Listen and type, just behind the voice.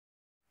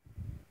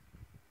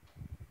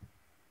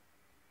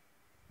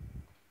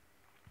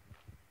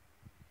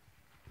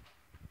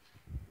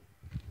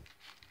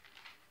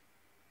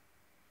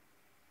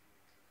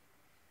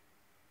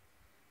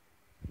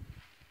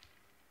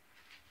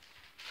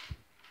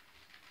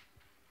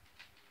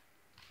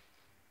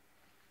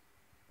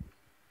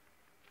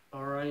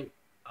Alright,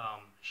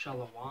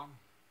 Shalom.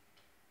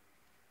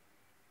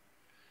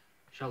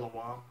 Shalom.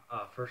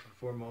 First and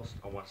foremost,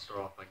 I want to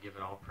start off by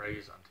giving all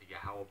praise unto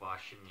Yahweh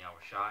Bashim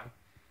Yahushai.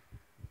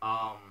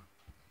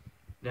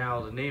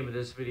 Now, the name of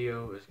this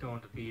video is going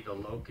to be The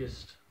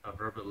Locust of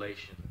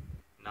Revelation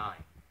 9.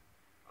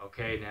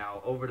 Okay,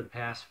 now, over the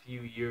past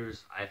few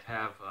years,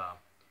 I've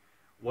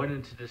went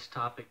into this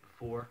topic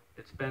before.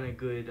 It's been a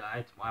good,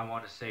 I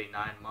want to say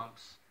 9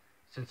 months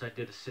since I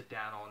did a sit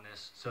down on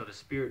this. So the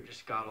Spirit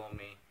just got on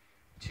me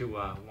to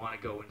want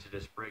to go into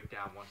this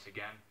breakdown once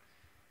again.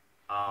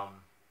 I'm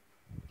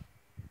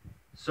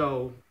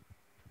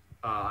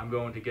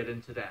going to get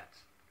into that.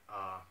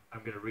 I'm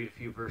going to read a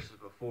few verses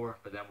before,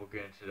 but then we'll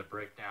get into the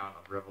breakdown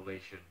of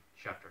Revelation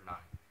chapter 9.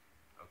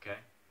 Okay?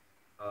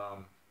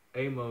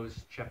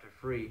 Amos chapter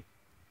 3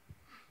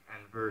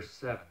 and verse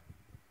 7.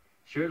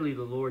 Surely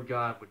the Lord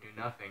God would do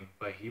nothing,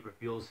 but he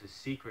reveals his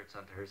secrets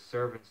unto his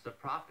servants, the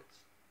prophets.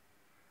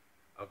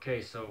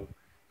 Okay, so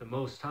the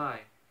Most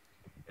High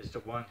is the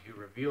one who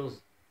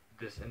reveals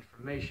this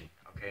information.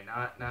 Okay,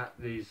 not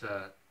these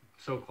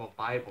so-called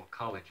Bible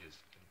colleges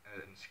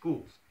and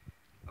schools.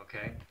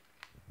 Okay,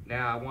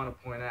 now I want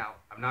to point out,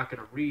 I'm not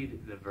going to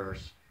read the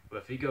verse, but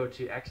if you go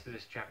to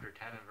Exodus chapter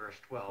 10 and verse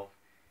 12,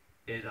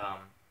 it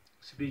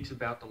speaks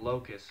about the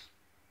locusts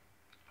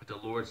that the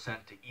Lord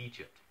sent to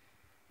Egypt.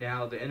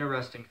 Now, the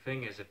interesting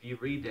thing is, if you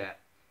read that,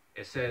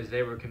 it says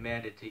they were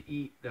commanded to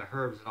eat the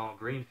herbs and all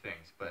green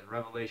things. But in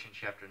Revelation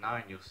chapter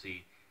 9, you'll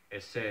see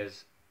it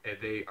says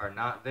they are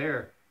not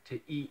there to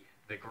eat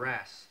the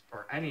grass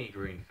or any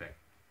green thing.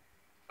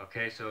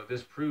 Okay, so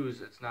this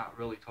proves it's not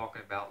really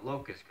talking about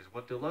locusts, because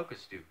what do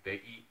locusts do? They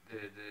eat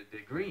the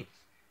greens.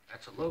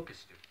 That's what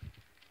locusts do.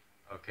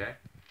 Okay,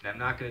 now I'm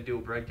not going to do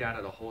a breakdown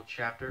of the whole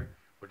chapter.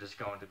 We're just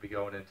going to be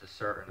going into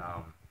certain,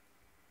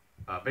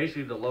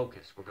 basically the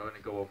locusts. We're going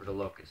to go over the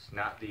locusts,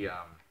 not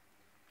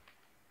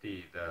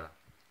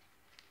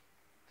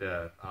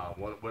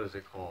what is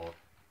it called?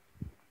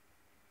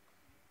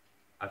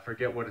 I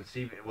forget what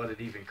it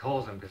even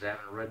calls them, because I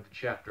haven't read the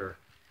chapter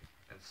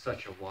in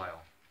such a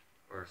while,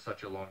 or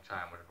such a long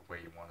time, whatever way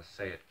you want to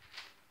say it.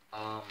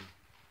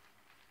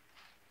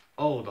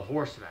 The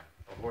horsemen,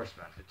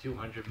 the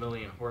 200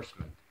 million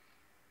horsemen,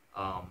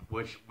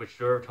 which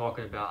they're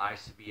talking about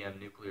ICBM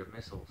nuclear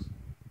missiles.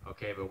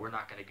 Okay, but we're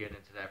not going to get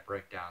into that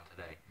breakdown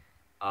today.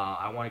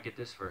 I want to get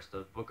this first.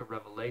 The book of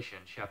Revelation,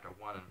 chapter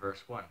 1 and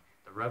verse 1.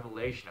 The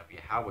revelation of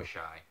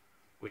Yahushai,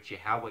 which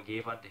Yahweh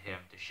gave unto him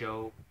to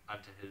show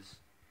unto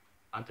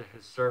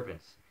his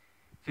servants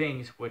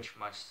things which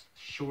must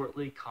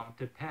shortly come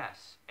to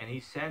pass. And he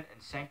sent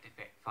and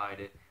sanctified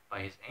it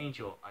by his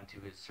angel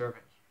unto his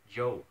servant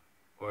Job,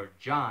 or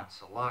John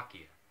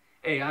Salakia.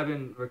 Hey, I've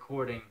been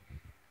recording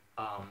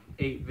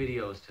 8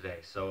 videos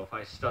today, so if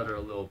I stutter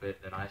a little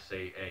bit, then I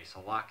say, hey,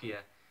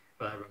 Salakia.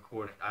 But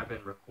I've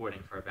been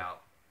recording for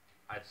about,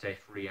 I'd say,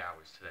 3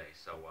 hours today.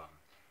 So,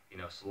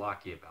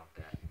 Salakia about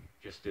that.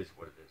 Just is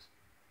what it is.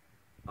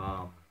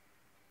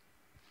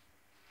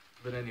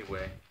 But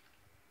anyway,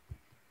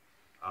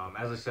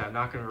 as I said, I'm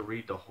not going to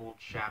read the whole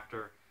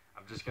chapter.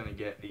 I'm just going to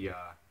get the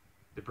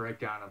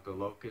breakdown of the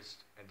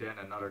locust, and then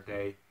another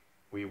day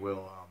we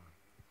will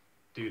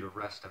do the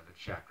rest of the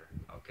chapter,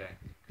 okay?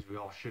 Because we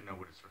all should know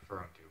what it's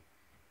referring to.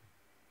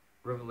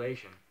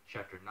 Revelation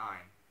chapter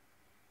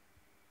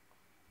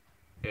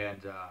 9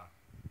 and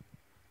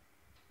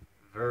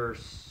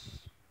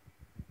verse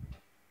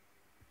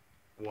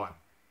 1.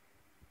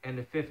 And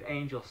the 5th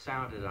angel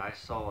sounded, and I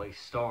saw a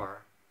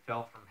star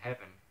fell from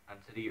heaven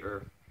unto the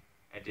earth,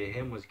 and to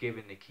him was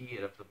given the key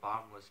of the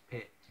bottomless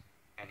pit.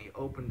 And he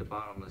opened the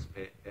bottomless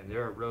pit, and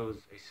there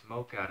arose a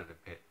smoke out of the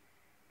pit,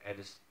 and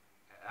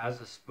as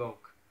the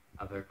smoke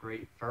of a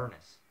great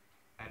furnace.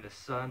 And the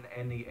sun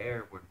and the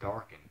air were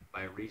darkened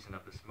by reason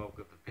of the smoke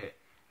of the pit.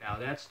 Now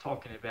that's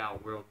talking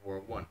about World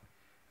War I.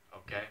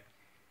 Okay?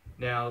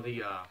 Now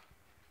the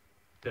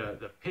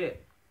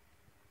pit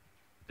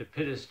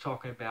is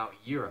talking about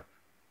Europe.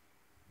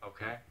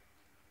 Okay?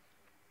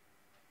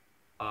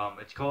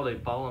 It's called a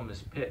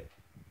bottomless pit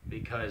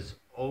because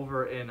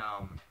over in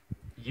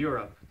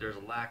Europe there's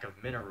a lack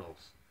of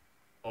minerals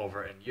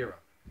over in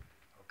Europe.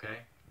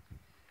 Okay?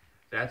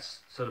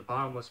 So the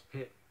bottomless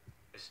pit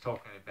is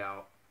talking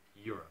about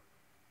Europe.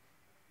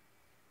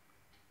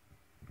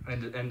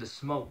 And the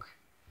smoke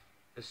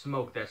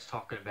that's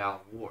talking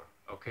about war.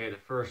 Okay, the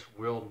First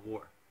World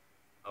War.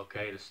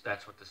 Okay,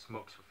 that's what the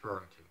smoke's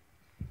referring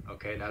to.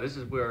 Okay, now this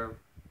is where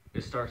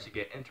it starts to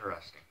get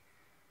interesting.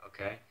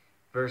 Okay,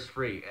 verse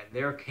 3. And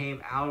there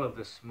came out of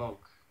the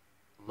smoke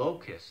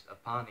locusts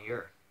upon the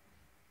earth,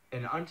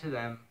 and unto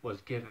them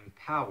was given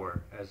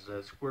power, as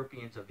the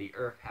scorpions of the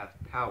earth have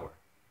power.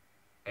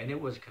 And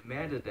it was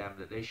commanded them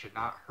that they should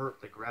not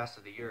hurt the grass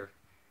of the earth,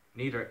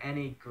 neither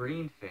any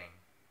green thing,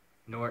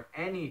 nor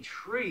any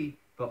tree,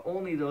 but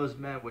only those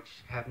men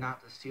which have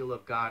not the seal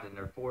of God in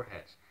their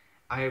foreheads.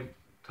 I have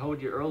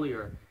told you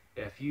earlier,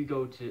 if you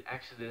go to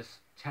Exodus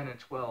 10 and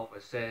 12,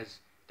 it says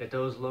that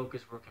those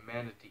locusts were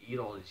commanded to eat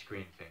all these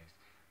green things.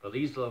 But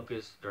these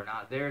locusts, they're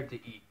not there to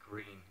eat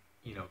green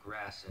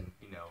grass and,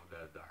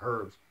 the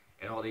herbs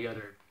and all the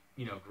other,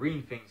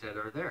 green things that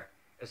are there.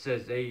 It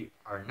says they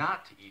are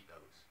not to eat those.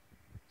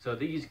 So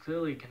these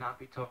clearly cannot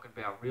be talking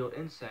about real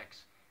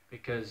insects,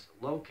 because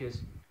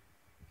locusts,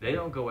 they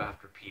don't go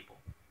after people.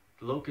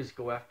 The locusts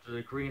go after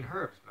the green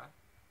herbs, man.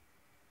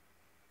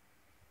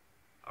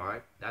 All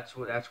right, that's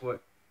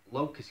what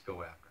locusts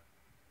go after.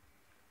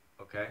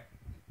 Okay.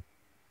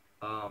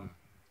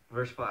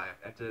 Verse 5.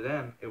 And to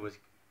them it was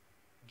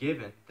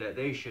given that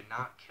they should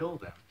not kill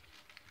them,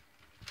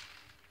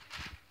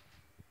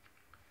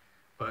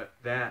 but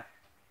that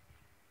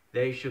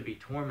they should be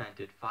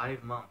tormented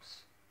 5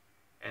 months.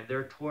 And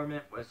their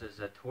torment was as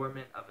the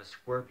torment of a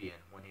scorpion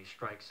when he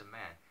strikes a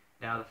man.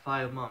 Now the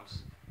 5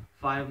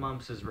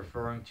 months is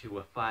referring to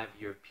a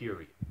 5-year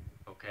period.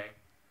 Okay?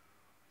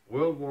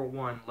 World War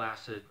I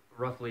lasted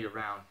roughly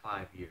around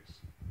 5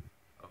 years.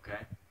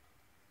 Okay?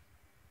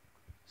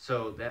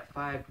 So that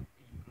 5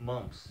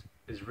 months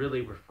is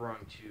really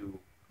referring to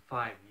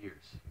 5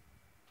 years.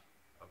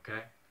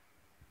 Okay?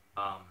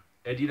 And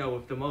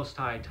if the Most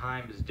High,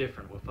 time is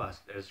different with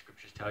us, as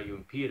scriptures tell you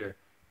in Peter,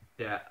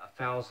 that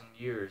 1,000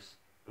 years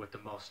with the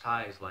Most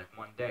High is like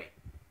 1 day.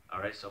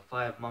 Alright, so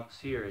 5 months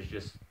here is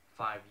just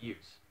 5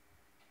 years.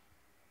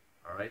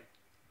 Alright?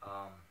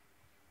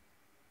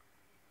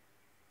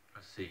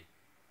 Let's see.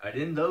 And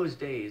in those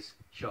days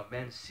shall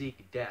men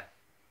seek death,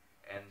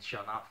 and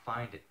shall not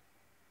find it,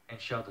 and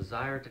shall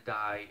desire to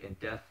die, and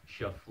death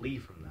shall flee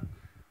from them.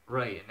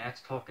 Right, and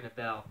that's talking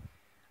about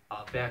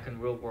back in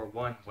World War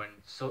I, when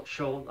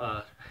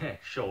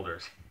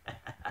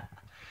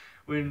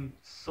when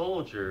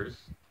soldiers,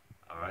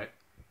 alright,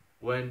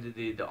 when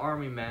the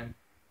army men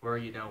were,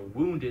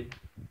 wounded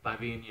by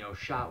being,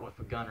 shot with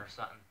a gun or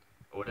something,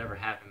 or whatever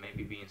happened,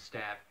 maybe being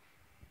stabbed,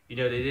 they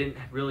didn't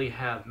really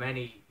have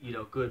many,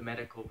 good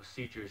medical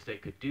procedures they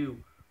could do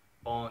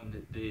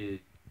on the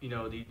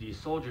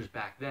soldiers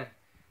back then,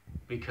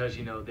 because,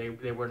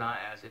 they were not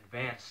as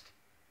advanced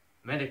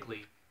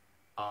medically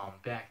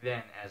back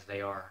then as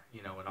they are,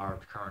 in our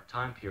current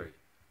time period.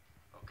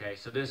 Okay,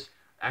 so this,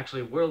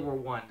 actually, World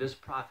War I, this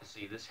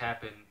prophecy, this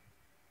happened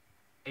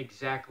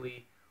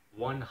exactly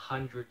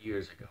 100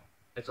 years ago.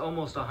 It's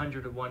almost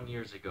 101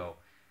 years ago,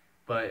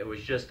 but it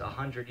was just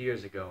 100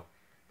 years ago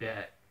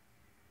that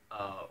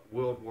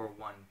World War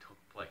I took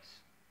place.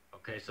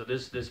 Okay, so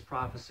this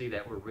prophecy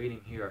that we're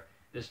reading here,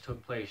 this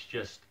took place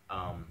just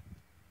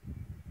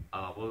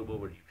what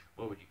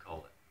would you call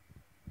it?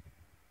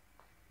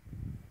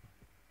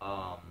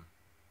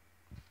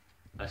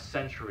 A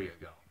century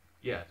ago.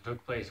 Yeah, it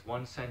took place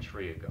 1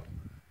 century ago.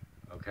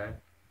 Okay.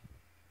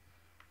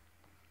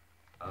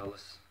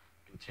 Let's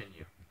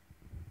continue.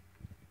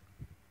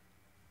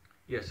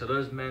 Yeah, so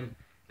those men,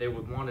 they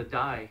would want to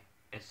die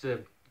instead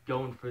of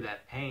going through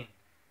that pain,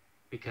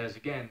 because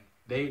again,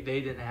 they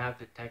didn't have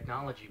the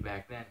technology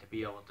back then to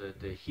be able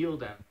to heal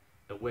them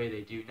the way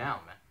they do now,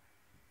 man.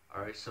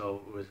 All right,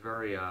 so it was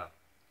very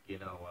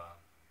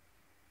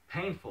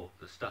painful,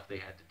 the stuff they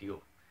had to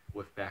deal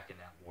with back in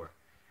that war.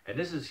 And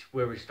this is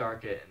where we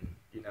start getting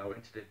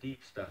into the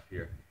deep stuff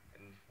here,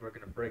 and we're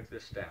going to break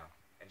this down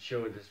and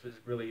show this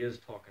really is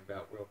talking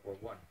about World War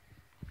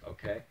I.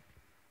 Okay.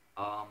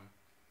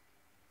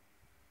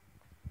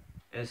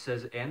 It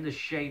says, and the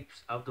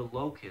shapes of the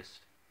locust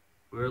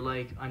were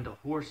like unto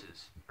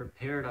horses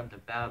prepared unto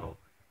battle,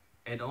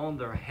 and on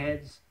their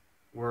heads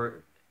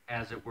were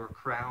as it were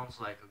crowns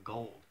like a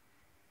gold,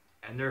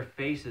 and their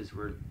faces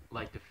were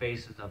like the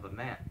faces of a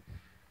man.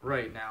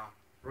 Right, now,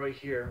 right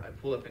here, I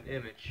pull up an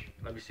image.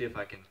 Let me see if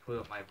I can put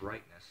up my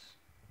brightness.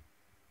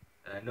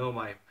 And I know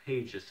my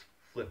page is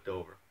flipped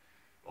over.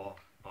 I'll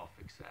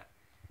fix that.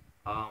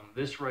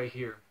 This right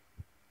here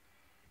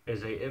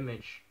is an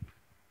image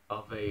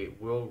of a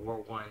World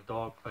War I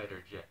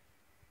dogfighter jet.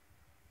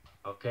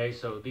 Okay,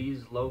 so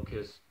these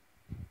locusts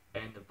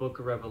and the book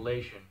of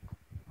Revelation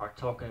are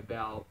talking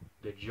about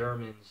the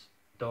Germans'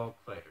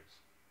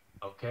 dogfighters.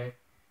 Okay?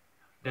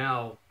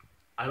 Now,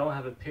 I don't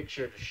have a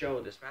picture to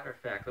show this. Matter of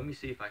fact, let me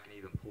see if I can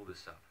even pull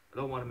this up. I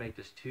don't want to make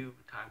this too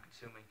time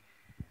consuming,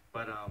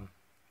 but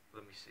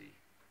let me see.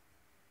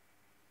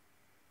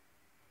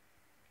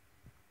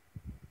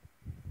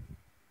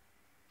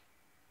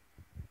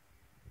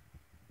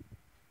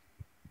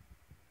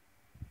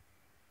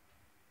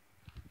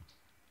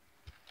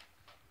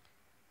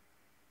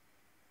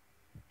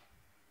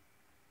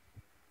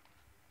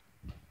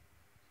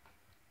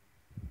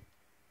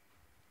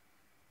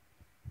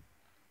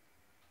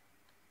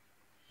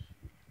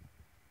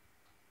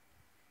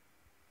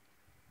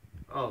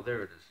 Oh,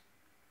 there it is.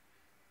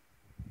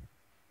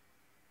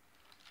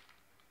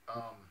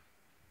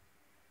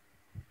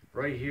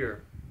 Right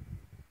here,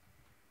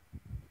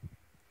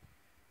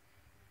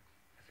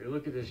 if you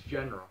look at this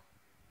general,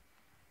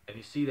 and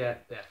you see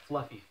that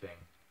fluffy thing,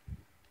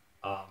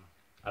 I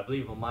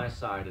believe on my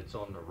side it's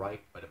on the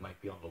right, but it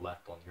might be on the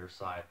left on your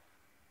side.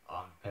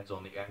 Depends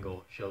on the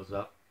angle it shows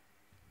up.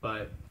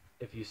 But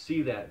if you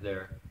see that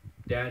there,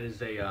 that is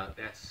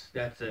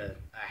that's a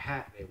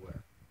hat they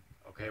wear.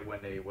 Okay,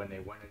 when they went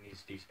in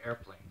these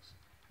airplanes.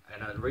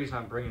 And the reason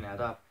I'm bringing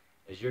that up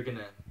is you're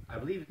gonna, I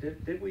believe,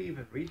 did we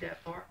even read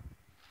that part?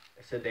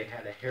 It said they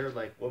had a hair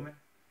like woman.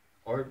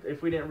 Or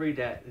if we didn't read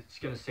that, it's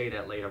gonna say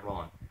that later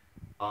on.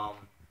 Um,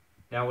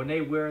 Now when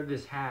they wear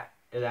this hat,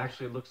 it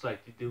actually looks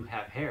like they do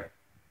have hair.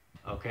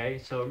 Okay,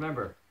 so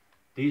remember,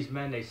 these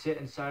men, they sit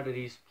inside of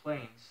these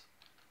planes,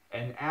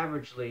 and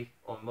averagely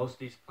on most of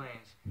these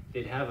planes,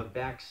 they'd have a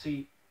back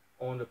seat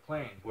on the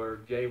plane where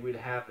they would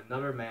have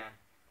another man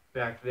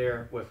back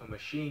there with a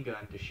machine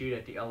gun to shoot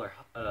at the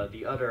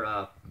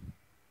other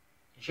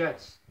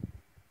jets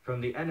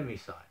from the enemy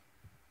side.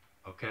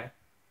 Okay.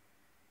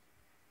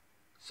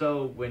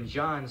 So when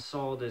John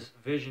saw this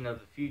vision of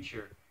the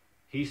future,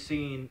 he's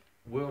seen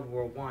World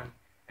War One,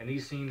 and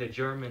he's seen the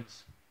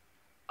Germans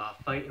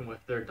fighting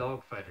with their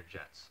dogfighter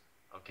jets.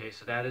 Okay,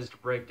 so that is the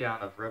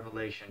breakdown of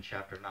Revelation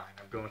chapter 9.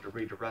 I'm going to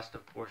read the rest,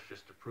 of course,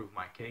 just to prove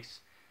my case.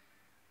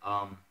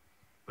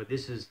 But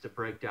this is the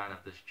breakdown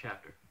of this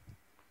chapter.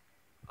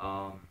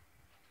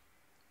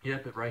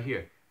 Yep, right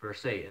here,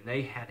 verse 8. And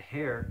they had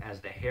hair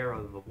as the hair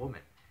of a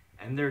woman,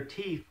 and their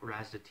teeth were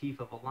as the teeth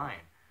of a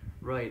lion.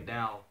 Right,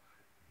 now,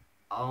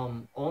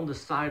 on the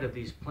side of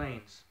these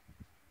planes,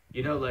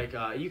 you know, like,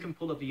 you can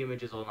pull up the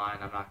images online.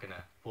 I'm not going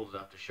to pull it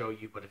up to show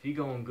you, but if you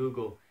go on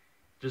Google,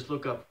 just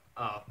look up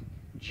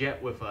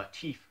jet with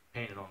teeth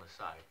painted on the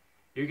side.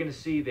 You're going to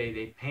see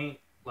they paint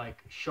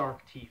like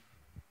shark teeth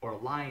or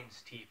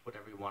lion's teeth,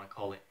 whatever you want to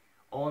call it,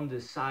 on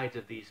the sides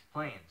of these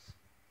planes.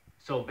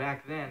 So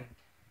back then,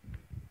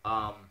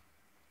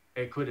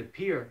 it could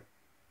appear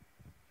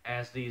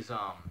as these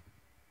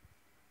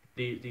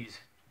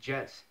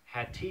jets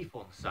had teeth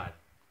on the side,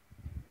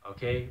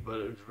 okay, but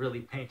it was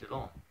really painted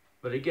on.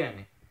 But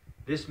again,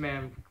 this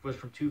man was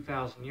from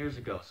 2,000 years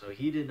ago, so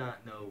he did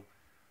not know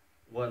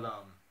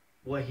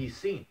what he's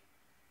seen.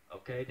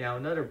 Okay, now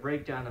another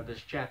breakdown of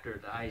this chapter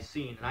that I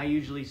seen, and I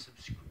usually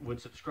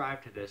would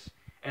subscribe to this,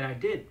 and I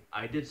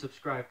did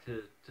subscribe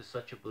to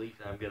such a belief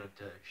that I'm going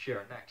to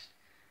share next.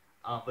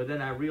 But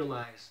then I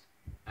realized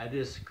that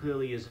this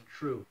clearly isn't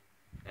true,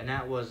 and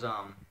that was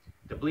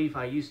the belief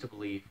I used to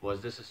believe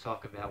was this is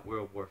talking about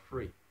World War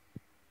III,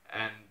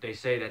 and they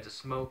say that the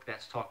smoke,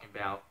 that's talking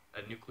about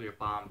a nuclear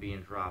bomb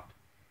being dropped,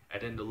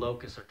 and then the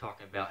locusts are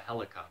talking about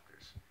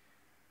helicopters,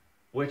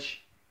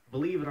 which,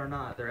 believe it or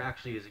not, there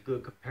actually is a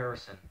good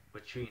comparison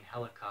between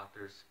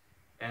helicopters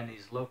and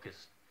these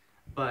locusts,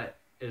 but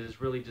it is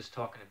really just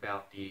talking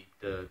about the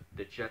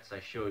jets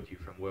I showed you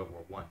from World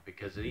War I,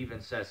 because it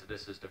even says that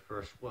this is the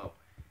first woe.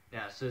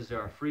 Now it says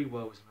there are 3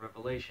 woes in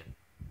Revelation,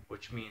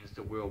 which means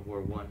the World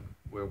War I,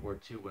 World War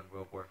II, and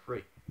World War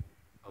III.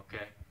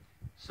 Okay,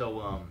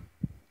 so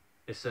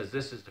it says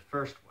this is the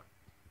first one.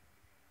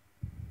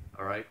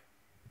 All right.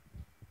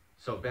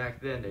 So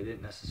back then they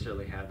didn't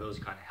necessarily have those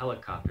kind of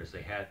helicopters.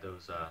 They had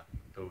those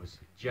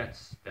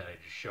jets that I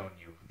just shown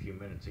you a few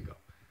minutes ago.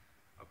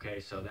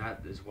 Okay, so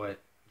that is what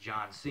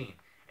John's seen.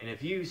 And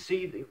if you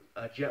see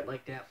a jet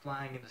like that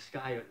flying in the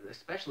sky,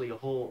 especially a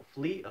whole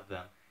fleet of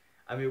them,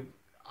 I mean,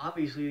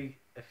 obviously,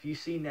 if you've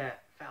seen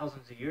that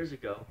thousands of years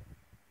ago,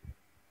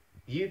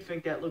 you'd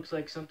think that looks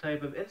like some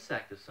type of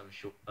insect of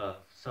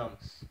some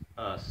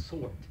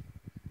sort.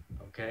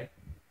 Okay,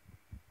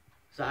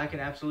 so I can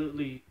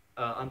absolutely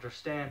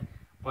understand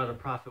why the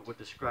prophet would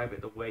describe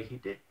it the way he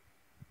did,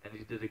 and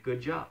he did a good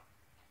job.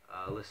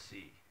 Let's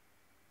see.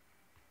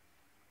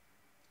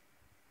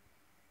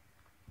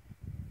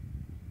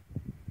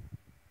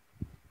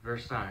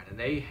 Verse 9, and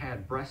they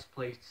had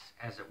breastplates,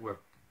 as it were,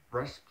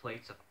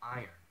 breastplates of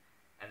iron,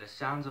 and the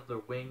sounds of their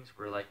wings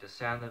were like the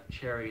sound of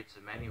chariots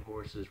and many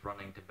horses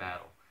running to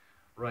battle.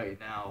 Right,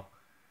 now,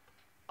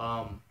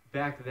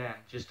 back then,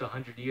 just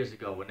 100 years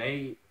ago, when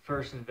they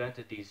first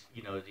invented these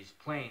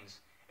planes,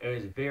 it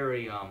was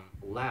very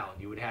loud.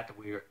 You would have to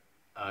wear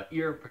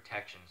ear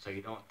protection so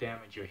you don't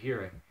damage your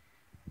hearing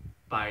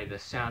by the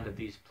sound of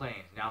these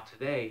planes. Now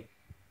today,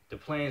 the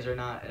planes are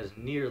not as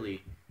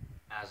nearly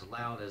as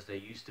loud as they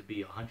used to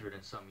be 100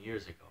 and some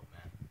years ago,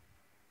 man.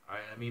 All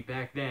right, I mean,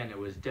 back then it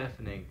was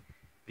deafening,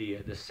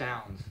 the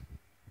sounds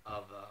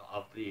of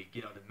the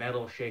the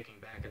metal shaking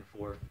back and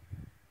forth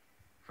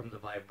from the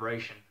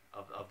vibration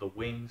of the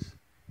wings.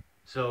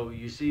 So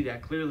you see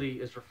that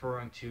clearly is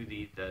referring to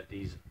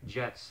these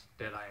jets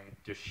that I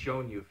just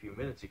shown you a few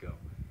minutes ago.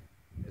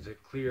 Is a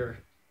clear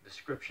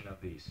description of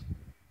these.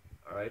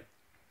 All right,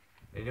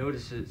 and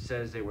notice it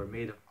says they were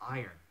made of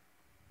iron.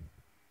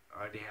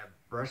 All right, they have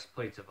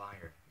breastplates of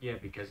iron. Yeah,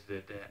 because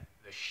the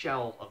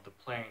shell of the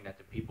plane that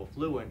the people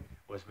flew in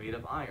was made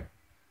of iron.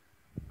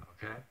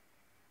 Okay,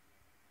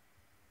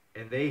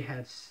 and they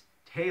had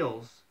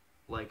tails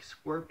like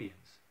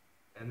scorpions,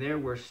 and there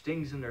were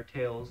stings in their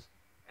tails,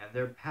 and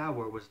their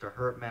power was to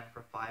hurt men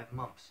for 5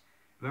 months.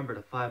 Remember,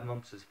 the 5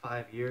 months is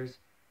 5 years,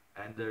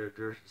 and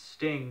their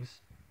stings,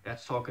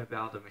 that's talking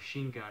about the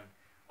machine gun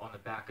on the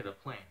back of the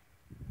plane.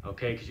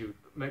 Okay, because you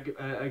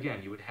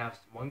would have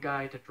one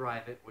guy to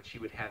drive it, which he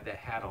would have that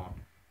hat on,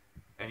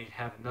 and he'd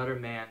have another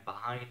man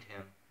behind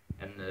him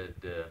in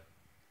the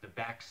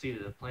back seat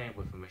of the plane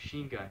with a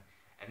machine gun,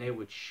 and they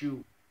would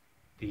shoot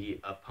the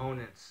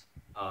opponent's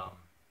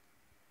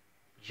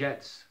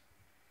jets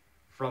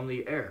from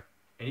the air.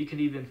 And you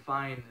can even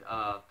find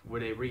where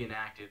they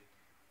reenacted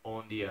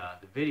on the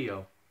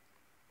video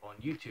on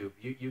YouTube.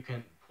 You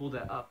can pull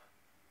that up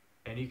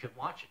and you can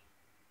watch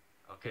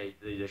it. Okay,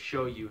 they just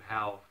show you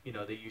how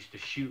they used to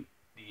shoot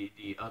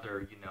the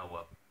other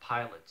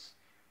pilots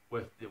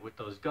with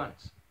those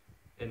guns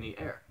in the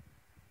air.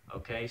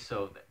 Okay,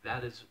 so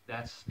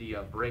that's the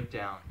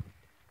breakdown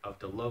of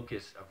the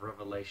Locust of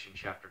Revelation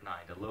chapter 9.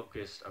 The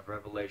Locust of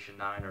Revelation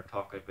 9 are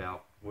talking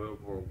about World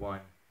War I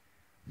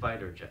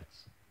fighter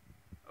jets.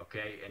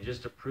 Okay, and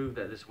just to prove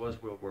that this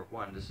was World War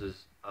I, this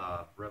is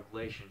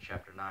Revelation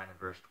chapter 9 and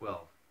verse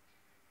 12.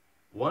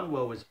 One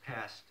woe is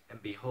past,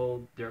 and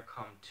behold, there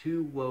come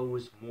two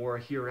woes more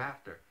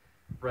hereafter.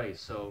 Right,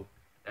 so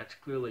that's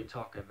clearly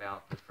talking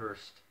about the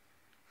first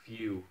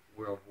few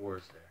world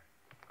wars there.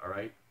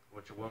 Alright,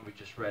 which one we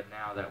just read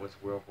now, that was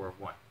World War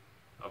I.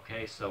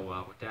 Okay, so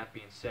with that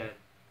being said,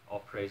 all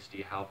praise to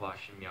Yahweh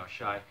Shem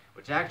Yahushai,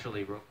 which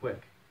actually, real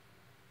quick,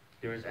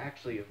 there is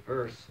actually a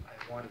verse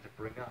I wanted to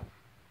bring up.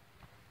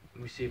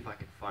 Let me see if I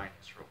can find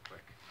this real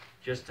quick,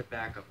 just to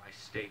back up my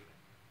statement.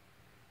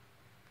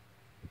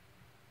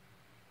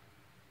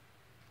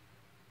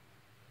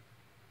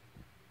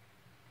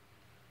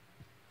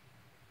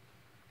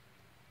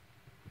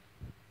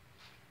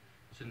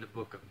 It's in the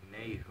book of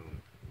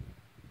Nahum.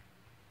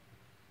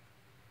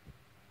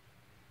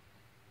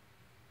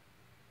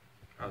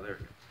 Oh, there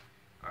it is.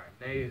 Alright,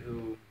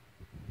 Nahum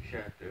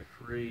chapter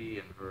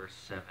 3 and verse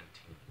 17.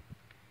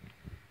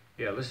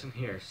 Yeah, listen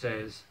here. It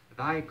says,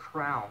 Thy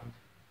crowns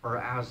are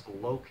as the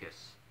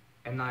locusts,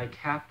 and thy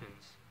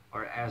captains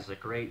are as the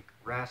great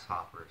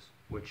grasshoppers,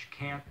 which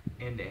camp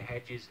in the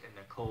hedges in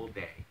the cold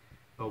day.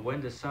 But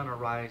when the sun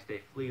arise, they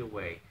flee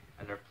away,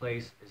 and their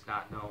place is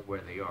not known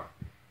where they are.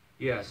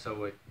 Yeah,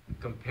 so it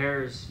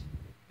compares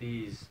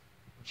these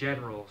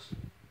generals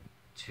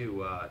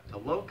to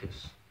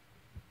locusts.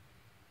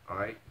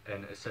 Alright,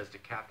 and it says the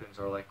captains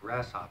are like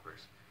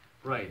grasshoppers.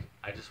 Right,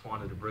 I just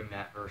wanted to bring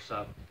that verse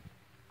up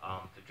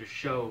to just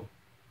show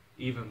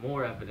even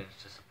more evidence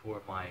to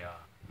support my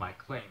my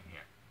claim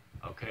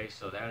here. Okay,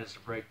 so that is the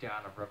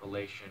breakdown of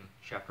Revelation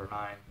chapter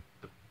 9,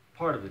 the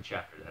part of the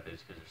chapter that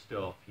is, because there's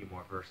still a few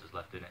more verses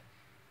left in it.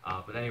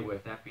 But anyway,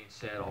 with that being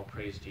said, all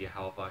praise to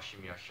Yahweh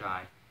Shem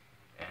Yahushai,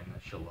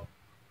 and Shalom.